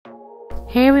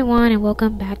Hey everyone, and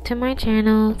welcome back to my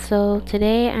channel. So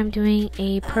today I'm doing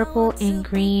a purple and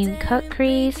green cut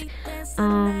crease.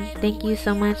 Thank you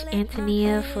so much,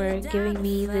 Antonia, for giving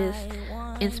me this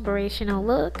inspirational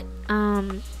look.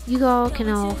 You all can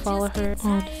all follow her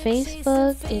on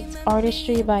Facebook. It's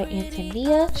Artistry by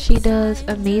Antonia. She does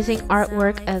amazing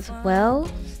artwork as well.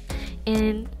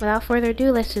 And without further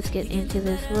ado, let's just get into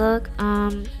this look.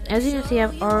 As you can see,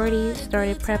 I've already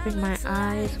started prepping my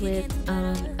eyes with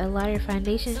a lighter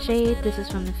foundation shade. This is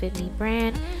from the Fit Me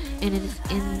brand, and it is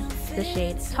in the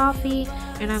shade Toffee.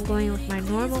 And I'm going with my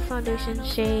normal foundation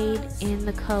shade in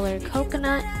the color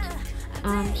Coconut.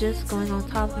 Just going on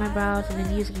top of my brows, and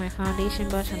then using my foundation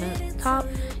brush on the top,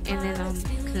 and then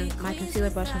my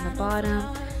concealer brush on the bottom.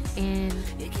 And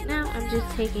now I'm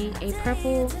just taking a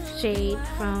purple shade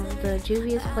from the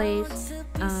Juvia's Place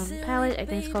palette. I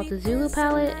think it's called the Zulu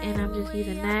palette, and I'm just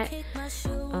using that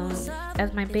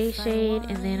as my base shade.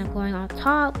 And then I'm going on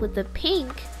top with the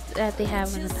pink that they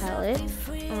have in the palette,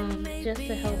 just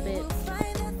to help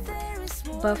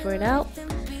it buffer it out.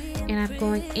 And I'm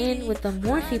going in with the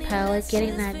Morphe palette,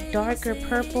 getting that darker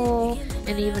purple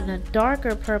and even a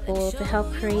darker purple to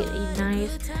help create a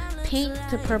nice pink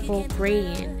to purple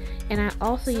gradient. And I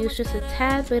also use just a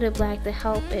tad bit of black to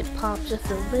help it pop just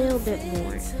a little bit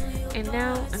more. And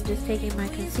now I'm just taking my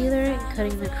concealer and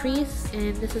cutting the crease,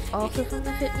 and this is also from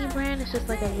the Fit Me brand. It's just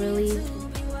like a really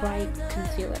bright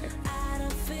concealer.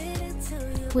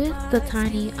 With the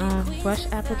tiny brush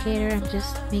applicator, I'm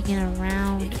just making a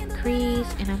round crease,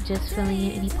 and I'm just filling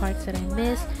in any parts that I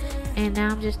missed. And now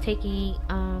I'm just taking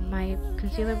my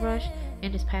concealer brush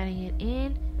and just patting it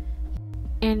in.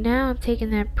 And now I'm taking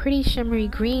that pretty shimmery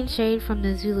green shade from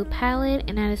the Zulu palette,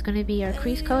 and that is going to be our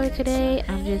crease color today.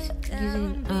 I'm just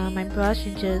using my brush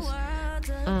and just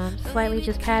slightly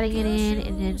just patting it in,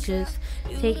 and then just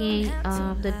taking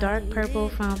the dark purple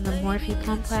from the Morphe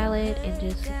Plum palette and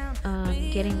just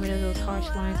getting rid of those harsh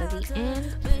lines at the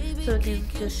end so it can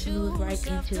just smooth right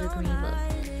into the green look.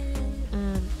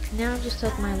 Now I just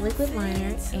took my liquid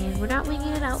liner, and we're not winging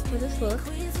it out for this look.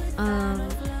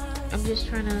 I'm just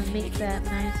trying to make that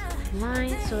nice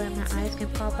line so that my eyes can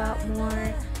pop out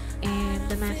more. And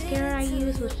the mascara I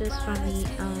used was just from the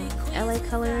LA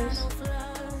Colors.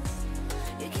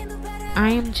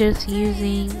 I am just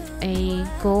using a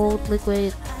gold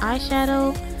liquid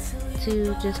eyeshadow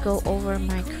to just go over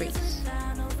my crease.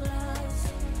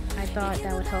 I thought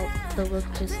that would help the look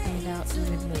just stand out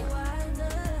even more.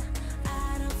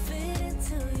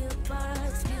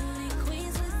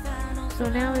 So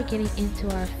now we're getting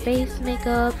into our face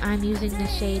makeup. I'm using the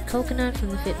shade Coconut from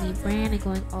the Fit Me brand and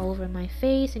going all over my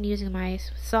face, and using my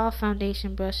soft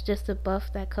foundation brush just to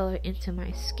buff that color into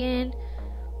my skin.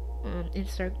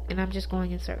 And I'm just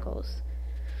going in circles.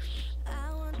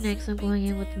 Next, I'm going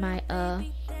in with my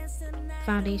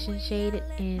foundation shade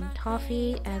in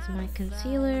Toffee as my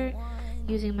concealer,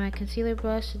 using my concealer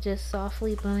brush to just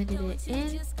softly blended it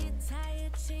in.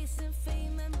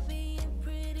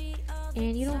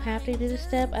 And you don't have to do this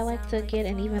step. I like to get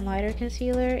an even lighter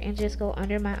concealer and just go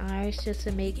under my eyes just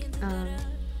to make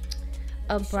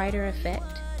a brighter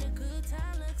effect.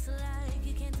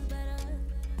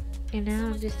 And now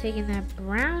I'm just taking that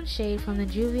brown shade from the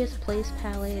Juvia's Place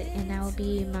palette, and that will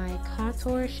be my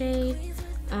contour shade.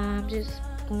 Just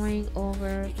going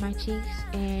over my cheeks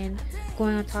and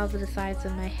going on top of the sides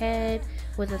of my head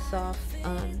with a soft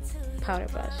powder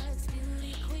brush.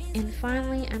 And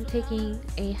finally, I'm taking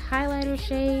a highlighter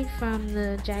shade from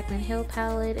the Jaclyn Hill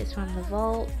palette. It's from the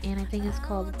Vault, and I think it's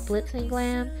called Blitz and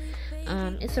Glam.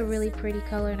 It's a really pretty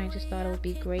color, and I just thought it would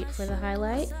be great for the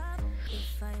highlight.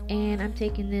 And I'm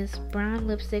taking this brown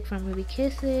lipstick from Ruby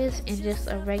Kisses and just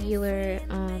a regular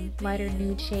lighter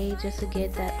nude shade just to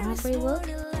get that ombre look.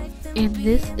 And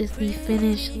this is the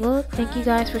finished look. Thank you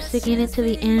guys for sticking it to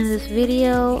the end of this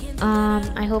video.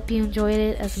 I hope you enjoyed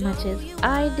it as much as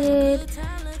I did.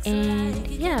 And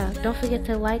yeah, don't forget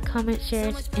to like, comment,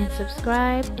 share, and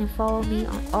subscribe, and follow me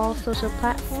on all social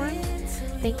platforms.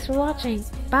 Thanks for watching.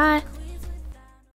 Bye!